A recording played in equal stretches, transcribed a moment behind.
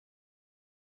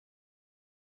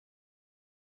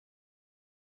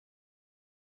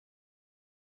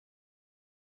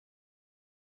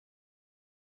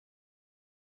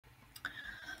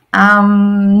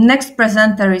Next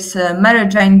presenter is Mary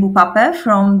Jane Bopape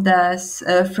from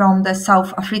the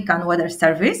South African Weather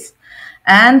Service,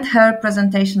 and her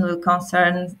presentation will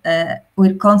concerns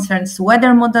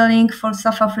weather modeling for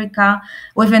South Africa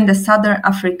within the Southern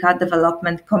Africa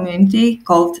Development Community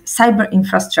called Cyber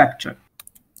Infrastructure.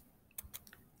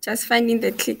 Just finding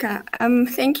the clicker.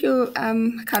 Thank you,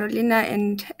 Carolina,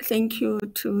 and thank you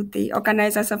to the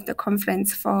organizers of the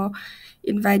conference for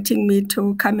inviting me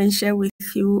to come and share with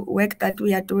you work that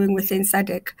we are doing within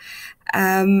SADC.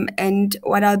 And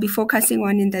what I'll be focusing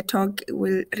on in the talk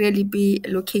will really be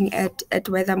looking at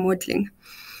weather modeling.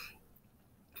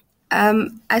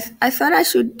 I thought I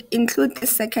should include the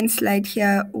second slide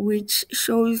here, which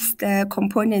shows the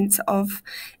components of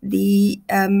the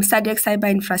SADC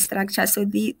cyber infrastructure. So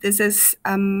this is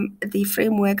the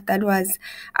framework that was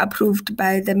approved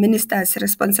by the ministers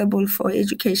responsible for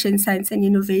education, science, and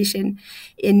innovation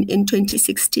in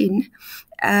 2016.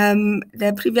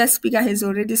 The previous speaker has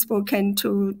already spoken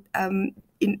to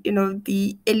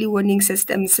the early warning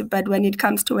systems, but when it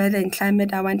comes to weather and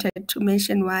climate, I wanted to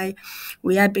mention why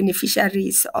we are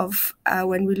beneficiaries of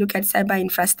when we look at cyber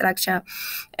infrastructure,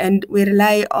 and we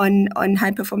rely on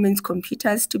high performance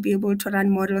computers to be able to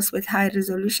run models with high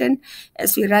resolution.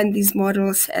 As we run these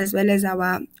models, as well as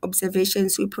our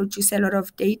observations, we produce a lot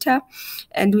of data,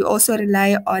 and we also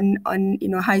rely on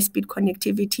high speed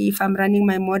connectivity. If I'm running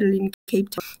my model in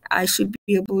Cape Town, I should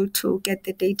be able to get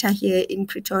the data here in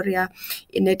Pretoria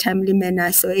in a timely manner.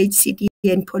 So HCD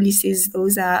and policies,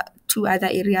 those are two other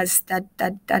areas that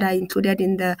are included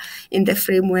in the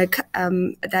framework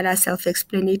that are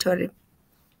self-explanatory.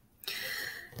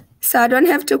 So I don't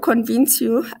have to convince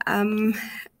you.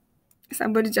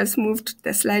 Somebody just moved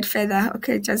the slide further.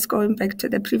 Okay, just going back to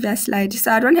the previous slide.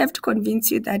 So I don't have to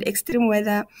convince you that extreme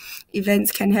weather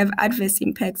events can have adverse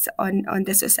impacts on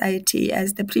the society.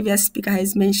 As the previous speaker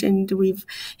has mentioned, we've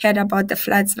heard about the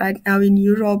floods right now in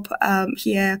Europe.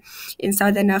 Here in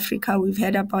Southern Africa, we've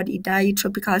heard about Idai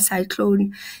tropical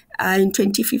cyclone. In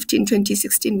 2015,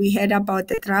 2016, we heard about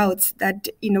the droughts that,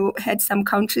 had some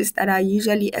countries that are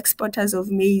usually exporters of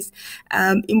maize,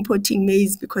 importing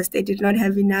maize because they did not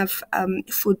have enough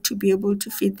food to be able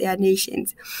to feed their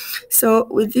nations. So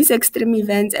with these extreme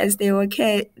events, as they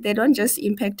occur, they don't just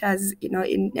impact us,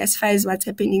 in as far as what's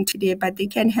happening today, but they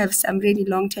can have some really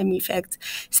long-term effects,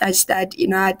 such that,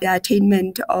 the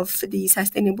attainment of the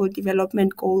Sustainable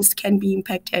Development Goals can be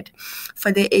impacted.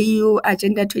 For the AU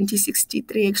Agenda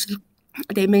 2063, actually,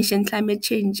 they mentioned climate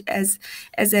change as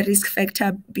a risk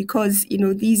factor because,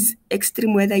 these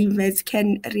extreme weather events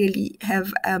can really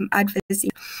have adverse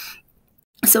impacts.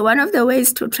 So one of the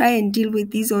ways to try and deal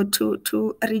with these, or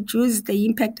to reduce the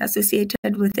impact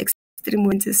associated with extreme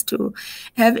winds, is to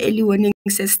have early warning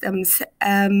systems.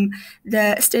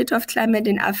 The State of Climate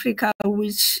in Africa,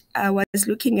 which was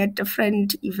looking at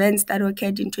different events that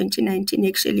occurred in 2019,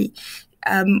 actually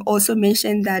also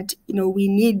mentioned that we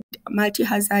need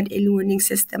multi-hazard early warning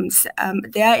systems.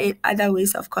 There are other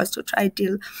ways, of course, to try to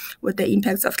deal with the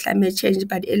impacts of climate change,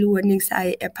 but early warnings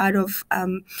are a part of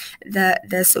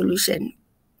the solution.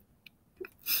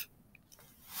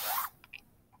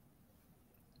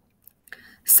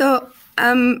 So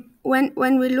when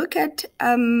we look at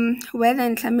weather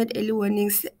and climate early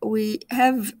warnings, we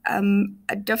have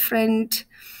different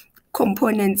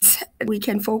components we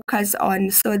can focus on.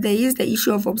 So there is the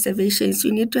issue of observations.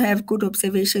 You need to have good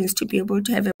observations to be able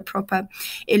to have a proper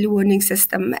early warning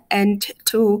system. And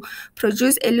to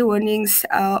produce early warnings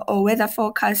or weather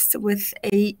forecasts with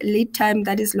a lead time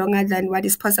that is longer than what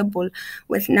is possible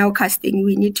with nowcasting,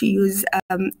 we need to use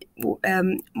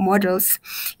models.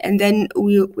 And then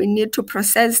we need to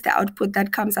process the output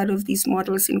that comes out of these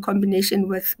models in combination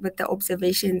with the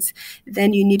observations.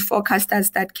 Then you need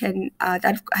forecasters that can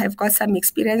that have got some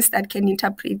experience, that can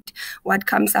interpret what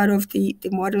comes out of the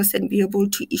models and be able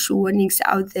to issue warnings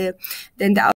out there.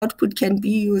 Then the output can be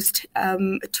used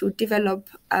to develop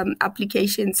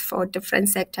applications for different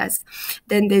sectors.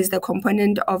 Then there's the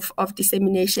component of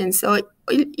dissemination. So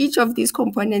each of these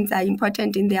components are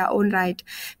important in their own right,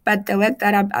 but the work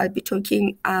that I'll be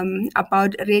talking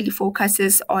about really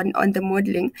focuses on the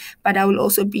modeling, but I will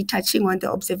also be touching on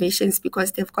the observations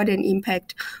because they've got an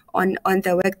impact on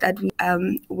the work that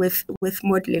we with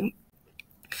modeling.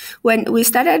 When we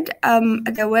started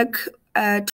the work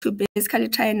to basically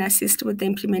try and assist with the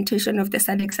implementation of the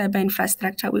SADC cyber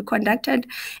infrastructure, we conducted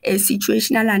a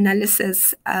situational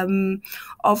analysis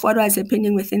of what was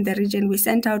happening within the region. We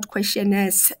sent out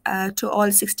questionnaires to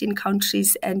all 16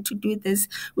 countries, and to do this,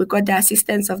 we got the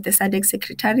assistance of the SADC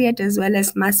Secretariat as well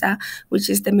as MASA, which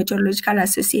is the Meteorological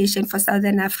Association for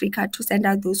Southern Africa, to send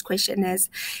out those questionnaires.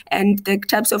 And the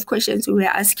types of questions we were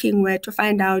asking were to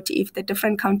find out if the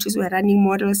different countries were running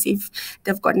models, if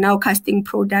they've got nowcasting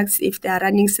products, if they are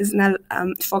running seasonal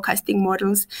forecasting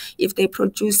models, if they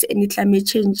produce any climate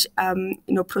change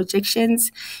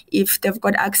projections, if they've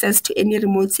got access to any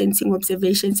remote sensing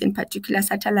observations, in particular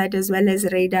satellite as well as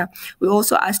radar. We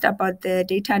also asked about the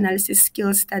data analysis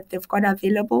skills that they've got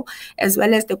available, as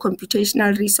well as the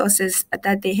computational resources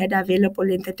that they had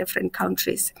available in the different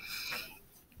countries.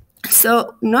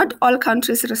 So not all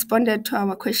countries responded to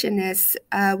our questionnaires.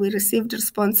 We received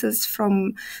responses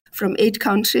from 8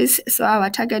 countries. So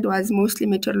our target was mostly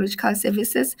meteorological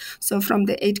services. So from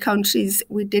the 8 countries,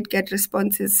 we did get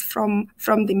responses from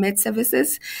the Met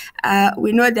services.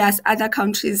 We know there's other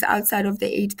countries outside of the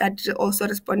 8 that also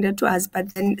responded to us,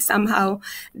 but then somehow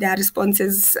their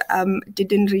responses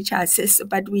didn't reach us.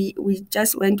 But we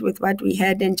just went with what we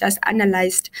had and just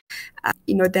analyzed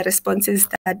the responses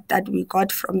that we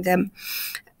got from them.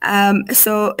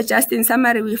 So just in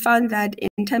summary, we found that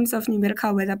in terms of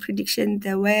numerical weather prediction,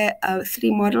 there were 3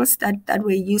 models that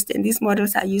were used, and these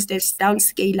models are used as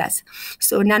downscalers.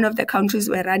 So none of the countries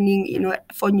were running,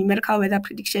 for numerical weather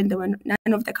prediction,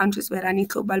 none of the countries were running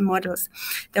global models.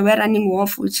 They were running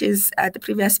WRF, which is the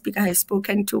previous speaker has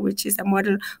spoken to, which is a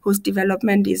model whose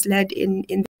development is led in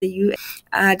the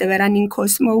US. They were running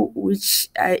Cosmo, which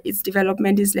its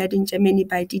development is led in Germany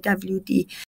by DWD.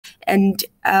 And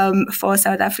for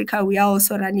South Africa, we are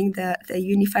also running the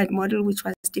unified model, which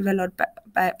was developed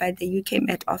by the UK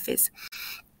Met Office.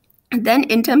 Then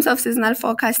in terms of seasonal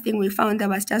forecasting, we found there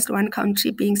was just one country,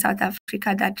 being South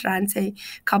Africa, that runs a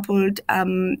coupled,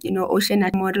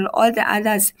 oceanic model. All the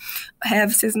others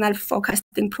have seasonal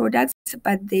forecasting products,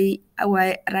 but they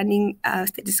were running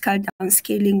statistical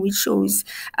downscaling, which shows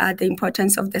the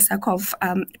importance of the SACOV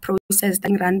process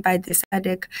being run by the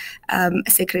SADC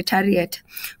Secretariat.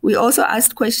 We also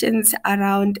asked questions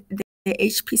around the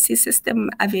HPC system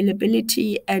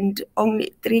availability, and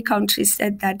only 3 countries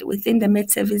said that within the Met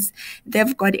Service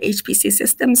they've got HPC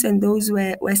systems, and those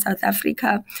were South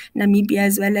Africa, Namibia,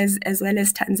 as well as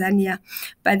Tanzania.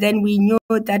 But then we know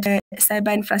that the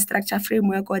Cyber Infrastructure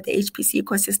Framework, or the HPC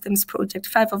Ecosystems Project,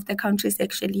 5 of the countries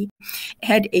actually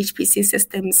had HPC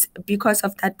systems because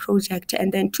of that project,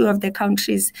 and then 2 of the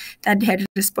countries that had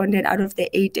responded out of the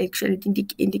 8 actually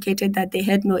indicated that they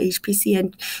had no HPC,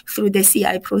 and through the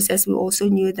CI process we also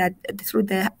knew that through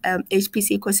the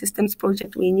HPC Ecosystems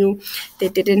Project, we knew they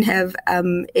didn't have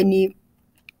any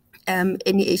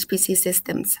HPC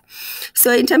systems.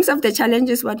 So in terms of the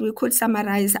challenges, what we could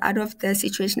summarize out of the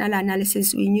situational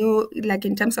analysis, we knew, like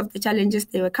in terms of the challenges,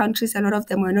 there were countries, a lot of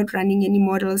them were not running any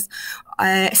models.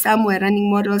 Some were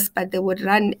running models, but they would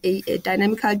run a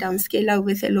dynamical downscaler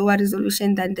with a lower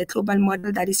resolution than the global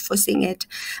model that is forcing it.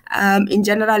 In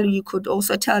general, you could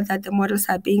also tell that the models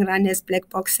are being run as black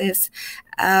boxes.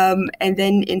 And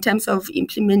then in terms of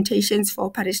implementations for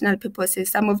operational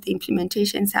purposes, some of the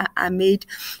implementations are made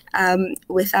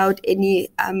without any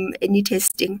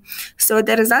testing. So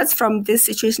the results from this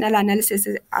situational analysis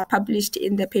are published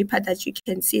in the paper that you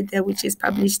can see there, which is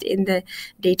published in the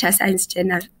Data Science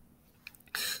Journal.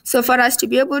 So for us to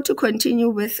be able to continue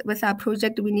with our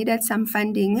project, we needed some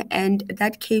funding, and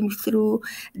that came through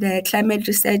the Climate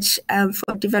Research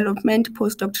for Development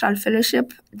Postdoctoral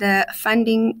Fellowship. The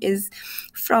funding is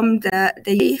from the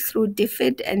through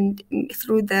DFID and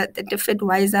through the DFID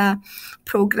WISER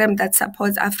program that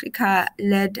supports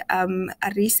Africa-led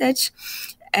research.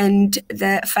 And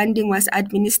the funding was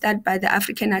administered by the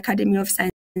African Academy of Sciences.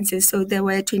 So there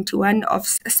were 21 of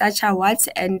such awards,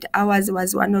 and ours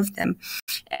was one of them.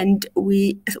 And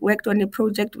we worked on a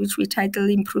project which we titled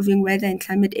Improving Weather and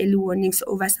Climate Early Warnings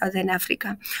over Southern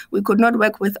Africa. We could not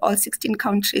work with all 16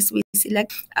 countries. We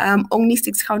select only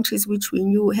 6 countries which we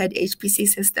knew had HPC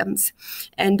systems.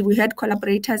 And we had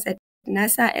collaborators at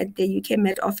NASA, at the UK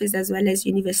Met Office, as well as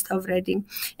University of Reading.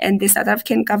 And the South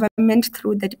African government,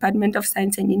 through the Department of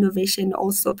Science and Innovation,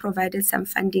 also provided some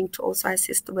funding to also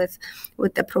assist with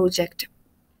the project.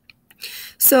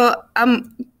 So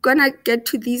I'm gonna get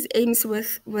to these aims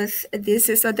with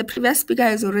this. So the previous speaker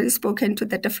has already spoken to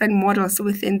the different models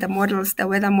within the models, the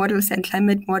weather models and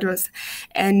climate models.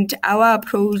 And our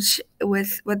approach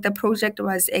with the project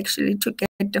was actually to get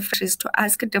different to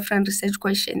ask different research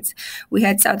questions. We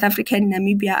had South Africa and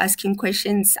Namibia asking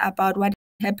questions about what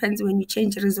happens when you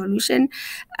change resolution.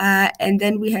 And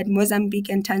then we had Mozambique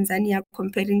and Tanzania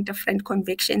comparing different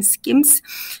convection schemes.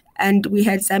 And we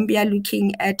had Zambia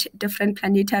looking at different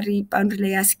planetary boundary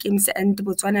layer schemes and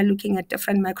Botswana looking at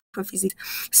different microphysics.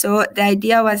 So the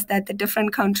idea was that the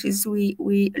different countries, we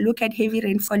look at heavy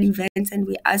rainfall events and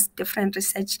we ask different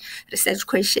research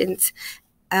questions.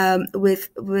 With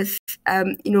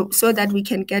so that we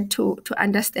can get to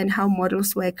understand how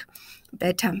models work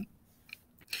better.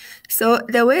 So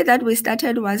the way that we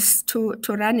started was to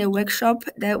run a workshop.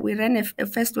 That we ran a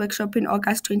first workshop in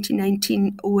August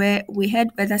 2019, where we had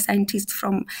weather scientists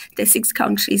from the 6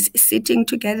 countries sitting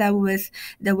together with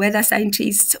the weather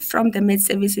scientists from the Met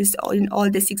Services in all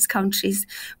the 6 countries,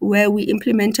 where we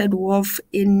implemented WRF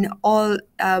in all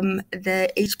the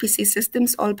HPC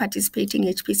systems, all participating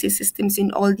HPC systems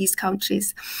in all these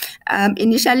countries.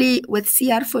 Initially, with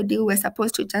CR4D, we were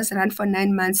supposed to just run for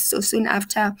 9 months. So soon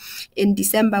after, in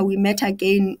December, we met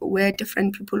again, where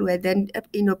different people were then,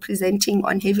 presenting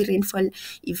on heavy rainfall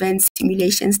event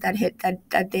simulations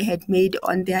that they had made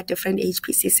on their different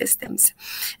HPC systems.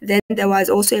 Then there was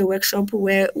also a workshop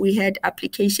where we had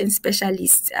application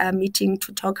specialists meeting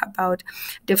to talk about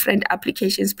different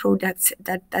applications products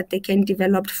that they can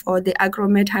develop for the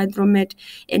agromet, hydromet,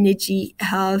 energy,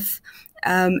 health,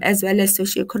 as well as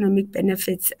socioeconomic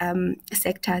benefits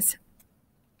sectors.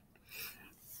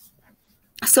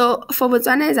 So for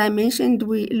Botswana, as I mentioned,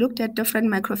 we looked at different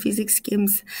microphysics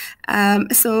schemes.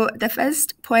 So the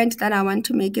first point that I want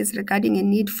to make is regarding a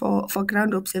need for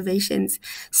ground observations.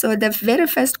 So the very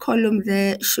first column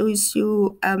there shows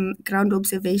you ground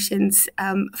observations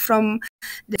from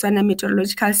the Botswana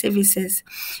Meteorological Services.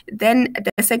 Then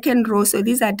the second row, so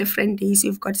these are different days.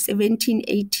 You've got 17,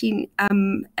 18,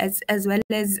 as well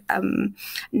as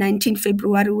 19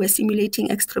 February, we're simulating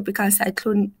ex-tropical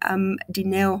cyclone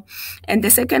Dineo. And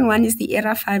the second one is the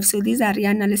ERA 5. So these are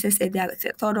reanalysis that they are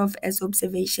thought of as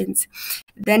observations.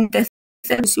 Then the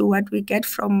tells you what we get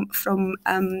from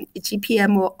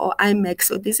GPM or IMEC.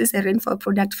 So this is a rainfall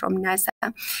product from NASA.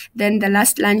 Then the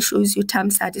last line shows you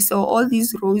TAMSAT. So all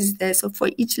these rows there, so for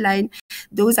each line,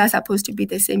 those are supposed to be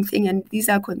the same thing, and these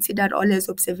are considered all as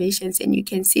observations, and you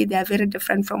can see they are very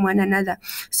different from one another.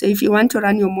 So if you want to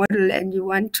run your model and you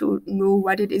want to know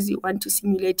what it is you want to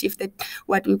simulate, if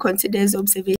what we consider as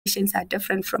observations are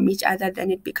different from each other,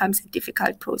 then it becomes a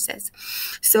difficult process.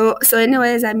 So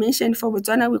anyway, as I mentioned, for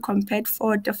Botswana, we compared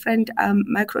 4 different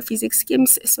microphysics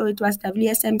schemes. So it was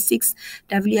WSM6,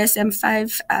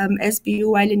 WSM5, SBU,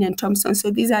 Wiley, and Thompson.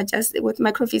 So these are just with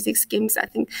microphysics schemes. I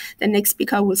think the next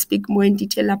speaker will speak more in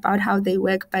detail about how they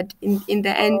work. But in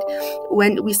the end,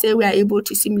 when we say we are able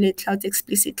to simulate clouds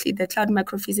explicitly, the cloud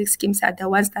microphysics schemes are the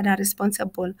ones that are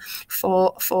responsible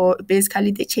for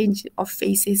basically the change of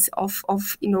phases of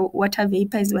water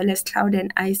vapor as well as cloud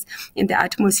and ice in the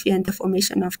atmosphere and the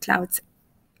formation of clouds.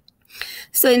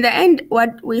 So in the end,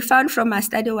 what we found from our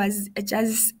study was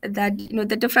just that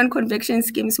the different convection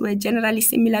schemes were generally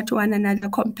similar to one another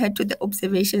compared to the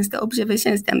observations. The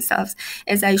observations themselves,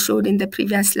 as I showed in the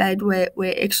previous slide, were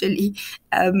actually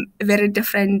very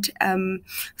different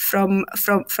from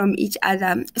each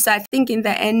other. So I think in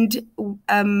the end,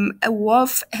 a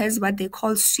WRF has what they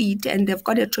call suite, and they've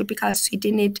got a tropical suite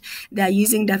in it. They are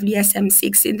using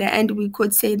WSM6. In the end, we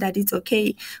could say that it's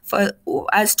okay for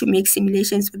us to make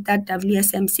simulations with that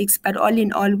WSM6, but all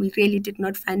in all, we really did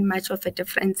not find much of a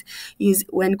difference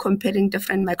when comparing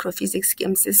different microphysics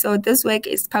schemes. So this work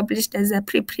is published as a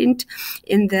preprint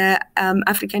in the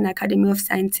African Academy of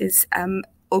Sciences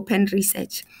Open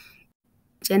Research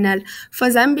Journal. For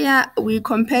Zambia, we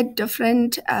compared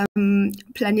different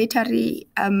planetary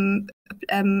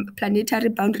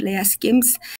boundary layer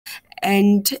schemes.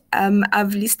 And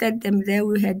I've listed them there.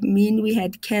 We had mean, we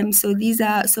had chem. So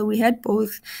we had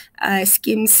both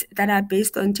schemes that are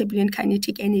based on turbulent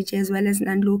kinetic energy as well as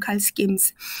non-local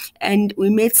schemes. And we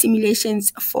made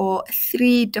simulations for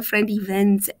 3 different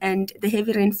events, and the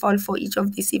heavy rainfall for each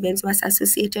of these events was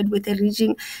associated with a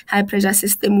raging high pressure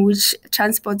system which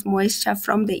transports moisture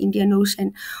from the Indian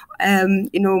Ocean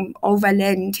over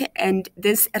land, and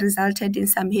this resulted in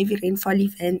some heavy rainfall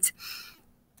events.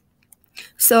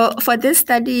 So for this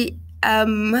study,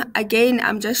 again,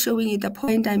 I'm just showing you the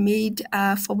point I made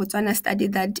for Botswana study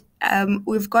that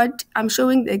I'm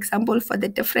showing the example for the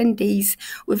different days.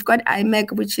 We've got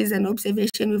IMEC, which is an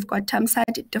observation. We've got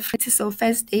TAMSAT differences. So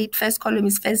first column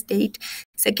is first date,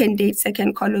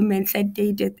 second column, and third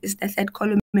date is the third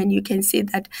column. And you can see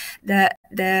that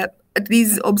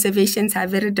these observations are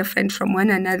very different from one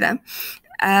another.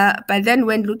 But then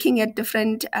when looking at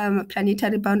different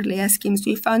planetary bound layer schemes,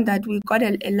 we found that we got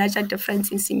a larger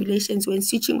difference in simulations when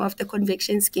switching off the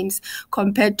convection schemes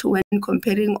compared to when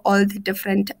comparing all the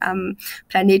different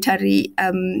planetary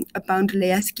bound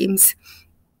layer schemes.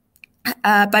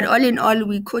 But all in all,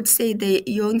 we could say the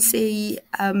Yonsei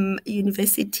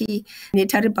University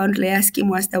planetary bound layer scheme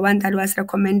was the one that was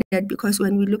recommended, because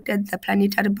when we looked at the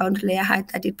planetary bound layer height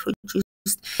that it produced,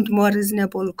 more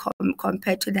reasonable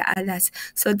compared to the others.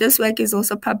 So this work is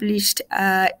also published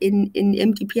in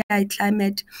MDPI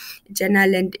Climate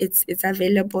Journal, and it's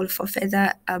available for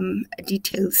further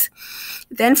details.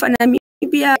 Then for Namibia,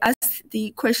 asked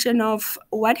the question of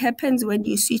what happens when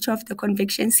you switch off the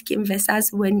convection scheme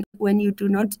versus when you do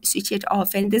not switch it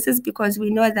off. And this is because we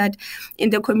know that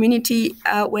in the community,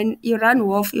 when you run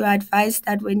WRF, you are advised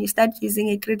that when you start using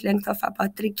a grid length of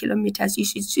about 3 kilometers, you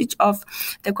should switch off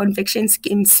the convection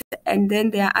schemes. And then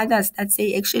there are others that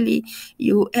say actually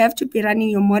you have to be running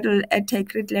your model at a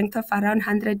grid length of around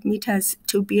 100 meters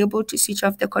to be able to switch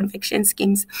off the convection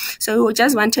schemes. So we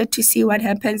just wanted to see what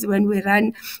happens when we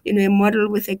run a model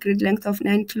with a grid length of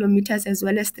 9 kilometers as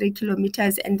well as 3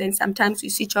 kilometers, and then sometimes we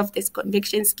switch off this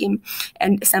convection scheme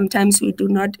and sometimes we do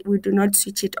not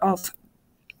switch it off.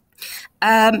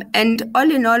 And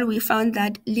all in all, we found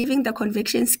that leaving the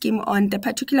convection scheme on, the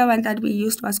particular one that we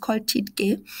used was called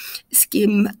TIDGE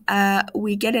scheme,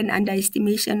 we get an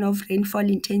underestimation of rainfall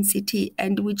intensity,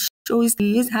 and which shows to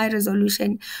use high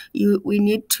resolution, we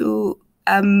need to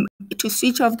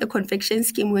switch off the convection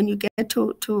scheme when you get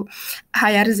to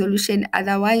higher resolution.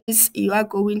 Otherwise, you are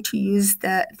going to use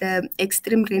the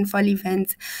extreme rainfall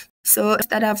events. So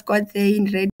that I've got there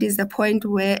in red is the point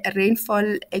where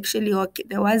rainfall actually,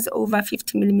 there was over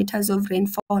 50 millimeters of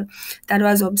rainfall that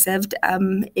was observed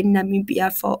in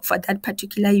Namibia for that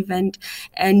particular event.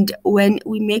 And when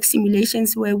we make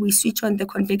simulations where we switch on the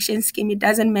convection scheme, it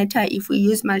doesn't matter if we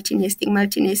use multi-nesting.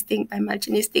 By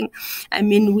multi-nesting, I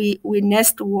mean we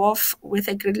nest WRF with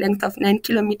a grid length of 9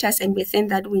 kilometers, and within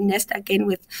that we nest again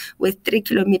with 3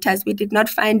 kilometers. We did not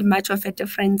find much of a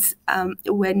difference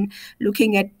when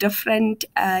looking at different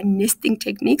nesting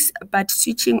techniques, but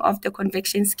switching off the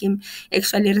convection scheme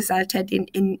actually resulted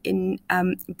in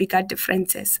bigger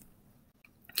differences.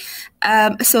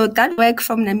 So that work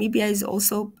from Namibia is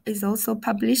also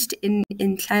published in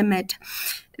Climate.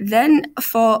 Then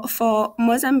for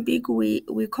Mozambique,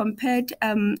 we compared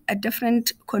a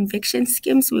different convection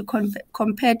schemes. We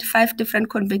compared 5 different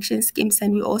convection schemes,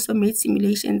 and we also made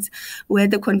simulations where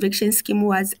the convection scheme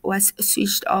was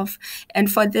switched off.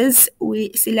 And for this,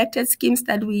 we selected schemes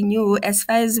that we knew, as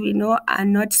far as we know, are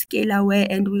not scale aware,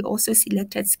 and we also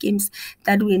selected schemes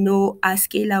that we know are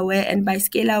scale aware. And by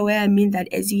scale aware, I mean that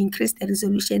as you increase the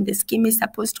resolution, the scheme is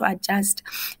supposed to adjust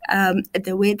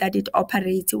the way that it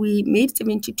operates. We made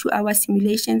 72-hour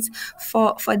simulations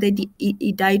for the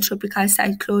Idai tropical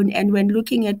cyclone, and when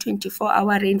looking at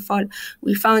 24-hour rainfall,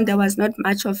 we found there was not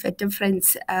much of a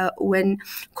difference when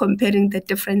comparing the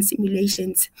different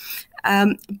simulations.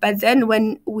 But then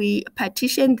when we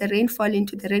partition the rainfall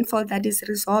into the rainfall that is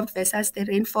resolved versus the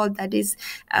rainfall that is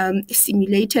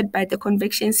simulated by the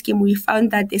convection scheme, we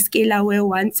found that the scale-aware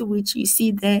ones, which you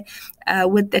see there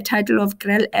with the title of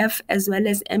GREL-F as well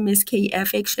as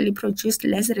MSKF, actually produced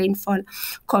less rainfall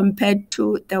compared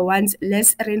to the ones,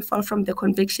 less rainfall from the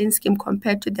convection scheme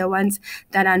compared to the ones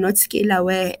that are not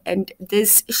scale-aware. And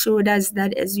this showed us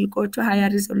that as you go to higher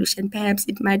resolution, perhaps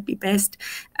it might be best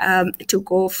to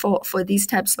go for these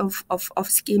types of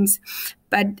schemes.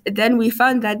 But then we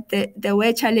found that there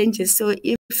were challenges. So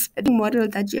if the model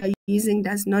that you are using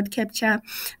does not capture,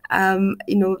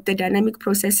 the dynamic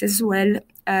processes well,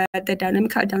 the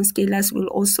dynamical downscalers will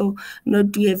also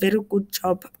not do a very good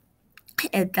job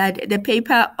at that. The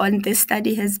paper on this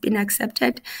study has been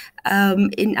accepted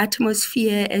in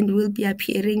Atmosphere and will be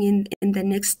appearing in the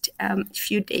next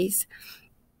few days.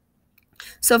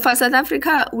 So for South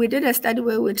Africa, we did a study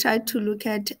where we tried to look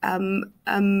at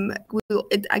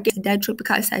against the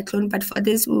tropical cyclone, but for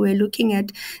this we were looking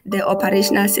at the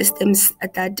operational systems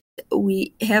that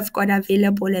we have got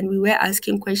available, and we were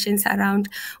asking questions around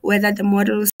whether the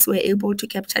models were able to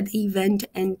capture the event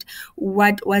and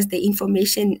what was the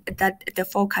information that the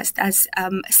forecasters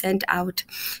sent out.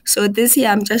 So this here,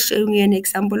 I'm just showing you an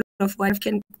example of what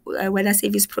Weather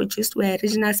Service produced. We're a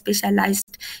regional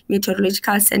specialized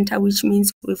meteorological center, which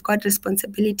means we've got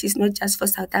responsibilities not just for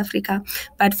South Africa,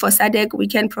 but for SADC. We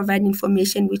can provide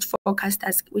information which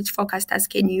forecasters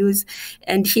can use.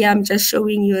 And here I'm just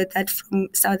showing you that from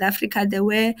South Africa,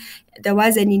 there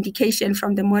was an indication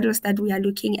from the models that we are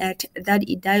looking at that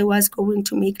Idai was going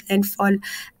to make landfall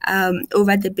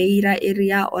over the Beira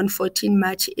area on 14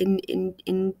 March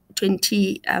in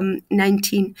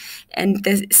 2019. And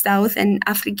the South and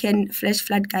African flash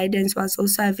flood guidance was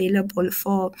also available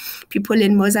for people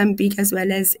in Mozambique as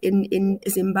well as in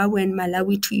Zimbabwe and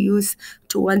Malawi to use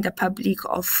to warn the public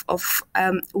of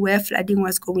where flooding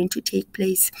was going to take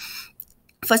place.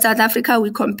 For South Africa, we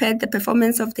compared the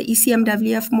performance of the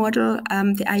ECMWF model,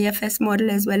 the IFS model,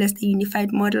 as well as the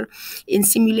unified model in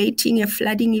simulating a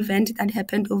flooding event that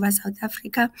happened over South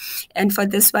Africa. And for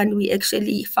this one, we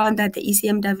actually found that the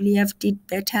ECMWF did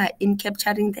better in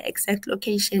capturing the exact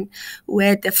location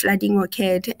where the flooding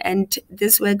occurred. And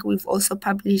this work we've also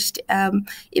published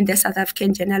in the South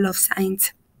African Journal of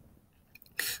Science.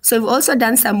 So we've also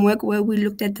done some work where we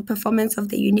looked at the performance of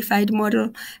the unified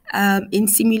model in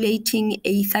simulating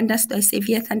a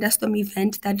severe thunderstorm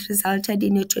event that resulted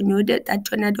in a tornado. That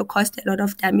tornado caused a lot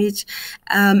of damage,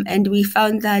 and we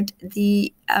found that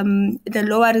the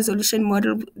lower resolution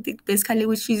model, basically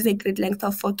which uses a grid length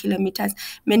of 4 kilometers,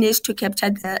 managed to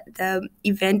capture the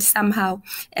event somehow,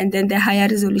 and then the higher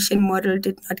resolution model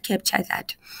did not capture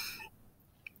that.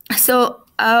 So,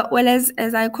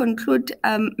 as I conclude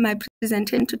my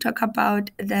presentation to talk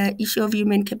about the issue of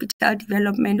human capital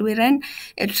development, we ran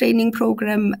a training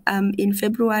program in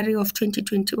February of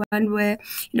 2021 where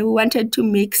we wanted to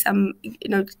make some,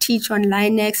 teach on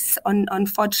Linux, on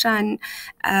Fortran,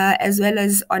 as well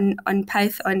as on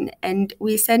Python, and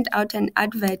we sent out an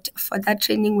advert for that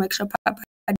training workshop a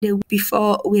day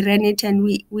before we ran it, and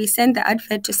we sent the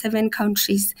advert to 7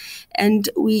 countries, and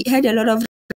we had a lot of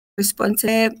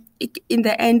responses. In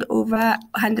the end, over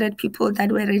 100 people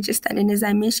that were registered, and as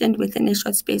I mentioned, within a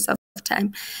short space of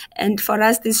time. And for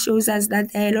us, this shows us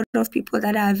that there are a lot of people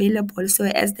that are available. So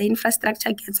as the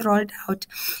infrastructure gets rolled out,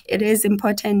 it is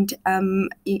important,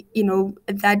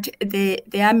 that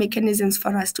there are mechanisms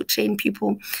for us to train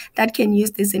people that can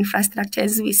use these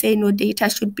infrastructures. We say no data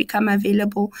should become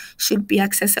available, should be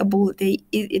accessible.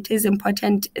 It is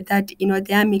important that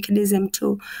there are mechanisms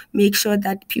to make sure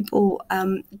that people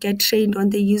get trained on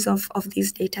the use of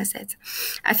these data sets.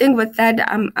 I think with that,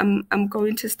 I'm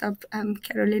going to stop,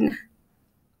 Carolina.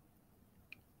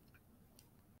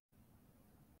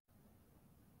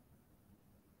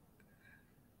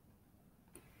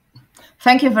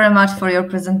 Thank you very much for your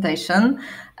presentation.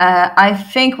 I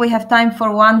think we have time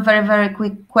for one very, very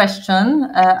quick question.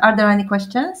 Are there any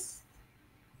questions?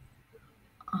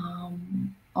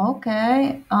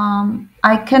 Okay.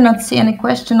 I cannot see any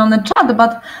question on the chat,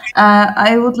 but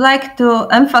I would like to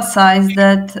emphasize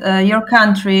that your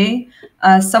country,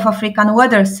 South African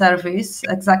Weather Service,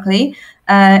 exactly,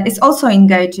 is also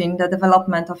engaging the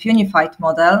development of unified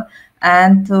model.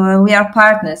 And we are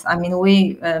partners. I mean,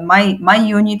 my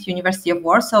unit, University of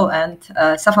Warsaw, and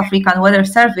South African Weather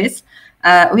Service,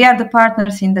 we are the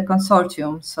partners in the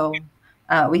consortium. So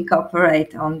we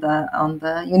cooperate on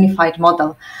the unified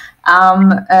model.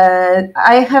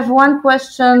 I have one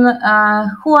question.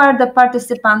 Who are the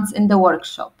participants in the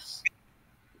workshops?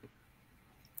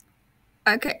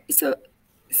 Okay, so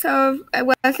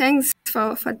well, thanks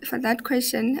for that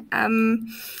question.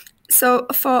 So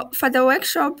for the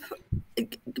workshop,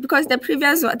 because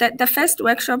the first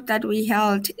workshop that we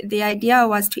held, the idea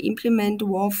was to implement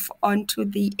WRF onto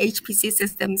the HPC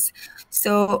systems.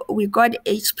 So we got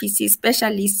HPC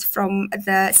specialists from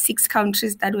the 6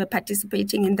 countries that were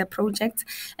participating in the project,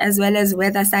 as well as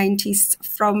weather scientists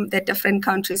from the different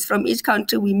countries. From each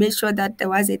country, we made sure that there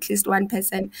was at least one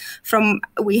person.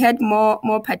 We had more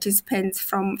participants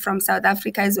from South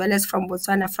Africa as well as from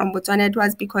Botswana. From Botswana, it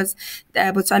was because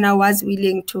Botswana was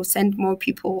willing to send more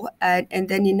people, and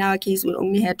then in our case, we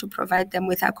only had to provide them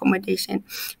with accommodation.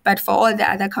 But for all the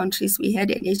other countries, we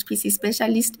had an HPC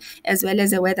specialist as well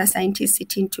as a weather scientist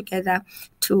sitting together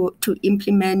to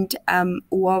implement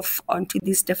WRF onto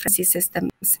these different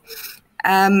systems.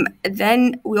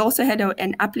 Then we also had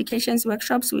an applications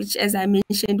workshops, which, as I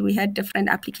mentioned, we had different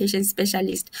application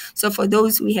specialists. So for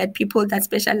those, we had people that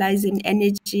specialize in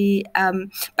energy.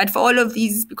 But for all of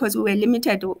these, because we were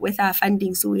limited with our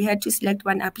funding, so we had to select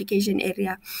one application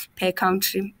area per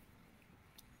country.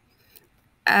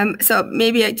 So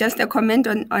maybe just a comment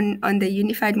on the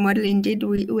unified model. Indeed,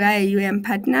 we are a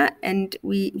partner, and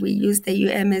we use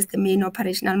the as the main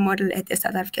operational model at the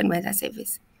South African Weather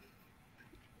Service.